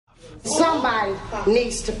Somebody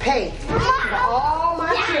needs to pay for all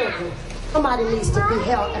my children. Somebody needs to be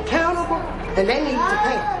held accountable, and they need to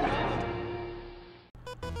pay.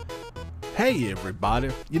 Hey everybody,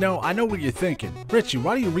 I know what you're thinking. Richie,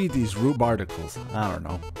 why do you read these rube articles? I don't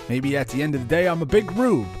know. Maybe at the end of the day I'm a big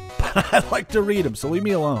rube, but I like to read them, so leave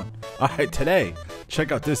me alone. Alright, today,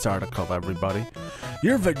 check out this article, everybody.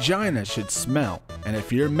 Your vagina should smell, and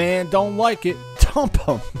if your man don't like it, dump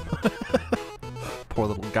him. Poor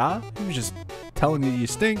little guy, he was just telling you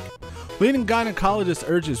stink. Leading gynecologist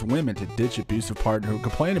urges women to ditch abusive partner who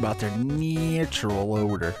complain about their natural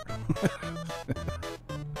odor.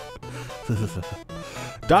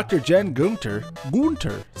 Dr. Jen Gunter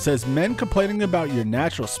says men complaining about your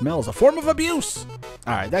natural smell is a form of abuse.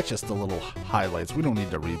 Alright, that's just the little highlights. We don't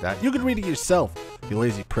need to read that. You can read it yourself, you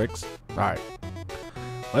lazy pricks. Alright,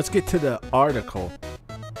 let's get to the article.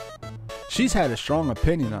 She's had a strong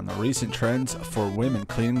opinion on the recent trends for women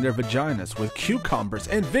cleaning their vaginas with cucumbers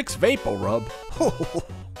and Vicks Vapor Rub.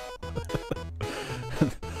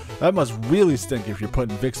 That must really stink if you're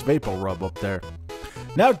putting Vicks Vapor Rub up there.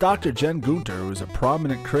 Now Dr. Jen Gunter, who is a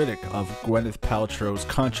prominent critic of Gwyneth Paltrow's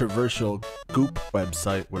controversial Goop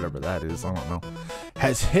website, whatever that is, I don't know,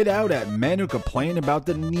 has hit out at men who complain about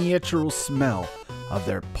the natural smell of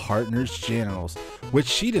their partner's genitals, which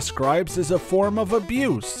she describes as a form of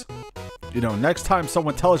abuse. Next time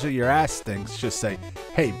someone tells you your ass stinks, just say,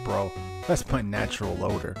 "Hey bro, that's my natural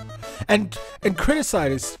odor." And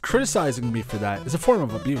criticizing me for that is a form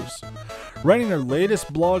of abuse. Writing her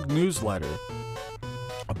latest blog newsletter,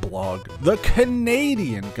 the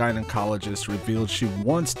Canadian gynecologist revealed she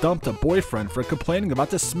once dumped a boyfriend for complaining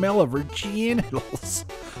about the smell of her genitals.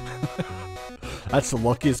 That's the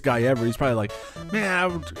luckiest guy ever. He's probably like, "Man, I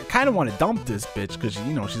kind of want to dump this bitch because,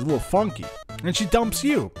 she's a little funky." And she dumps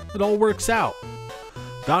you. It all works out.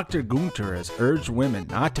 Dr. Gunter has urged women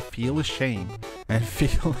not to feel ashamed and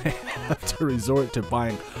feel they have to resort to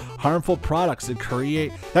buying harmful products that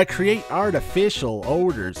create artificial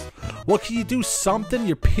odors. Well, can you do something?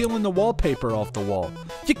 You're peeling the wallpaper off the wall.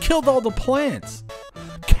 You killed all the plants.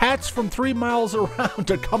 Cats from 3 miles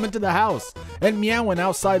around are coming to the house and meowing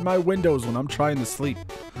outside my windows when I'm trying to sleep.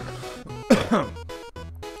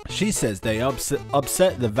 She says they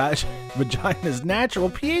upset the vagina's natural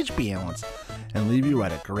pH balance and leave you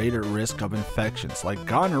at a greater risk of infections like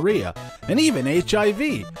gonorrhea and even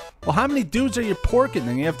HIV. Well, how many dudes are you porking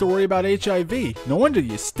and you have to worry about HIV? No wonder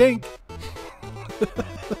you stink.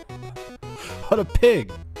 What a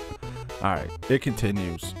pig. Alright, it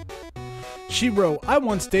continues. She wrote, "I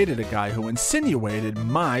once dated a guy who insinuated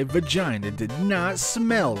my vagina did not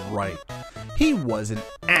smell right. He was an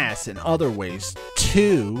ass in other ways,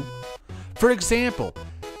 too. For example,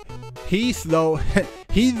 he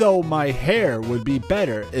thought my hair would be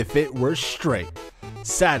better if it were straight.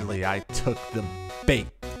 Sadly, I took the bait.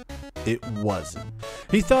 It wasn't.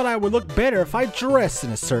 He thought I would look better if I dressed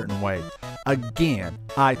in a certain way. Again,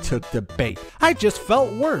 I took the bait. I just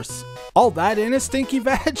felt worse. All that in a stinky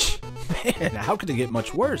vag? Man, how could it get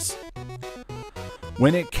much worse?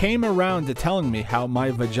 When it came around to telling me how my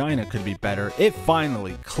vagina could be better, it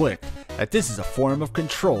finally clicked that this is a form of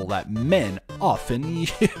control that men often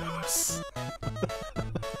use."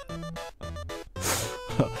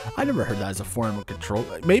 I never heard that as a form of control.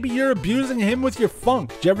 Maybe you're abusing him with your funk.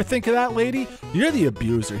 Did you ever think of that, lady? You're the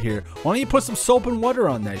abuser here. Why don't you put some soap and water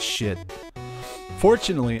on that shit?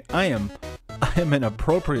 Fortunately, I am an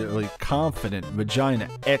appropriately confident vagina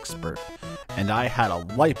expert, and I had a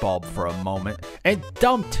light bulb for a moment and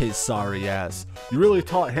dumped his sorry ass. You really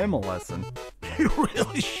taught him a lesson. You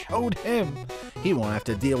really showed him. He won't have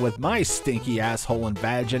to deal with my stinky asshole and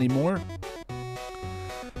vag anymore.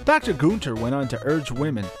 Dr. Gunter went on to urge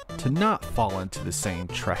women to not fall into the same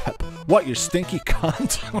trap. What, you stinky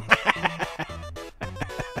cunt?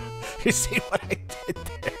 You see what I did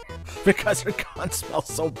there? Because her cunt smells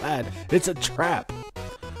so bad, it's a trap.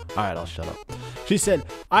 Alright, I'll shut up. She said,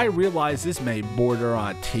 "I realize this may border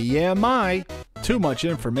on TMI, too much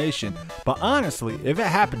information, but honestly, if it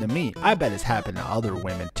happened to me, I bet it's happened to other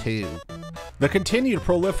women too." The continued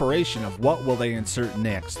proliferation of what will they insert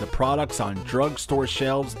next, the products on drugstore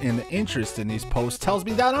shelves, and the interest in these posts tells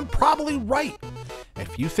me that I'm probably right.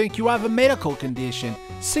 If you think you have a medical condition,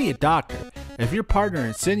 see a doctor. If your partner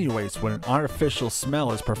insinuates when an artificial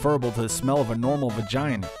smell is preferable to the smell of a normal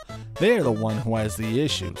vagina, they are the one who has the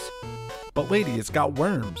issues. But lady, it's got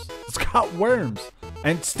worms. It's got worms.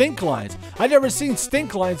 And stink lines. I'd never seen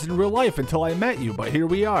stink lines in real life until I met you, but here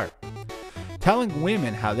we are. Telling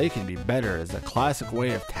women how they can be better is a classic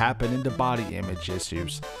way of tapping into body image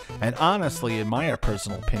issues. And honestly, in my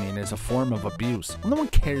personal opinion, is a form of abuse. No one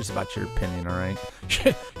cares about your opinion, alright?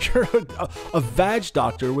 You're a vag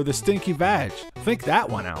doctor with a stinky vag. Think that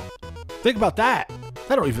one out. Think about that.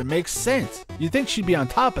 That don't even make sense. You'd think she'd be on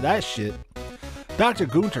top of that shit. Dr.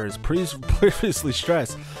 Gunter has previously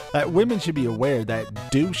stressed that women should be aware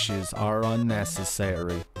that douches are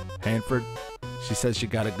unnecessary. Hanford, she says you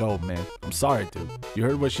gotta go, man. I'm sorry, dude. You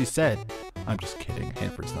heard what she said. I'm just kidding.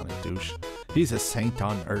 Hanford's not a douche. He's a saint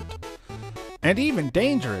on earth. And even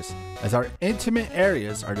dangerous, as our intimate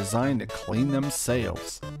areas are designed to clean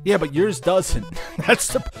themselves. Yeah, but yours doesn't. That's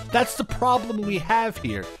the problem we have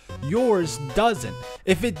here. Yours doesn't.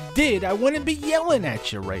 If it did, I wouldn't be yelling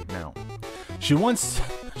at you right now. She once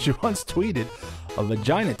tweeted, "A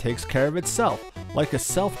vagina takes care of itself, like a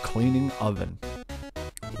self-cleaning oven."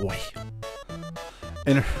 Boy.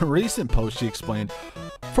 In a recent post, she explained,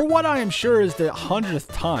 "For what I am sure is the 100th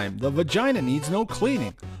time, the vagina needs no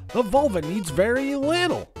cleaning. The vulva needs very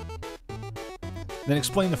little." Then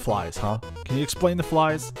explain the flies, huh? Can you explain the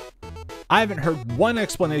flies? I haven't heard one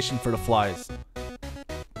explanation for the flies.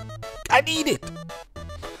 I need it!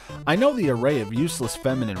 I know the array of useless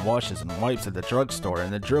feminine washes and wipes at the drugstore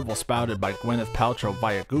and the drivel spouted by Gwyneth Paltrow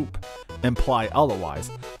via Goop imply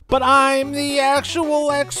otherwise, but I'm the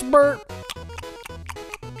actual expert.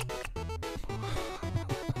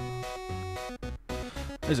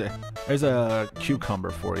 There's a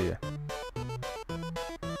cucumber for you.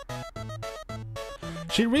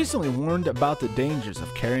 She recently warned about the dangers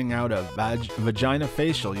of carrying out a vagina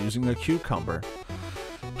facial using a cucumber.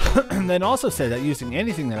 And then also said that using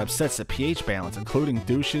anything that upsets the pH balance, including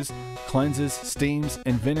douches, cleanses, steams,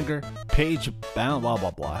 and vinegar, pH balance, blah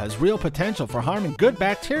blah blah, has real potential for harming good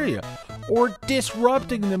bacteria or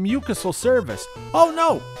disrupting the mucosal surface. Oh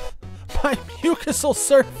no! My mucosal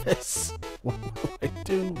surface! What will I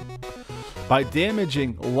do? By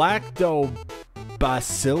damaging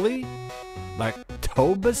lactobacilli?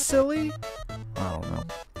 Lactobacilli? I don't know.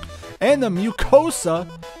 And the mucosa.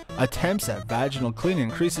 Attempts at vaginal cleaning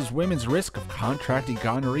increases women's risk of contracting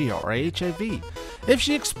gonorrhea or HIV. If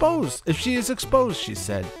she is exposed, she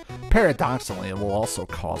said. Paradoxically, it will also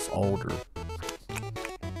cause odor.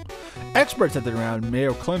 Experts at the renowned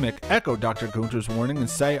Mayo Clinic echo Dr. Gunter's warning and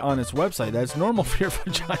say on its website that it's normal for your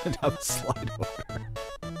vagina to have a slight odor.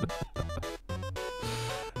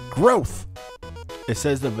 Growth. It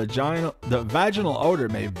says the vaginal odor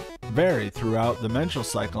may vary throughout the menstrual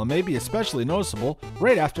cycle and may be especially noticeable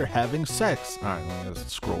right after having sex. Alright, let me just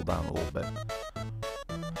scroll down a little bit.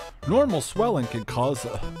 Normal swelling can cause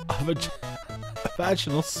a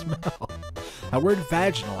vaginal smell. That word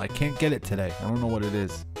vaginal, I can't get it today. I don't know what it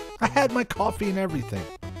is. I had my coffee and everything.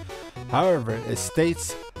 However, it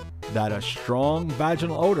states that a strong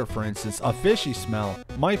vaginal odor, for instance, a fishy smell,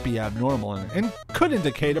 might be abnormal and could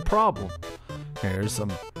indicate a problem. Here's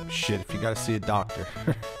some shit if you gotta see a doctor.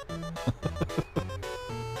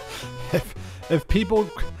 if people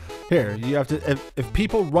here, you have to if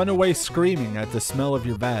people run away screaming at the smell of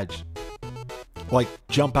your vag, like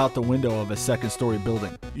jump out the window of a second-story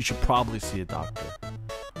building, you should probably see a doctor.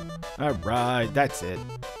 Alright, that's it.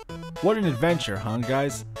 What an adventure, huh,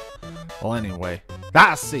 guys? Well, anyway,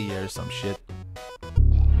 I'll see you or some shit.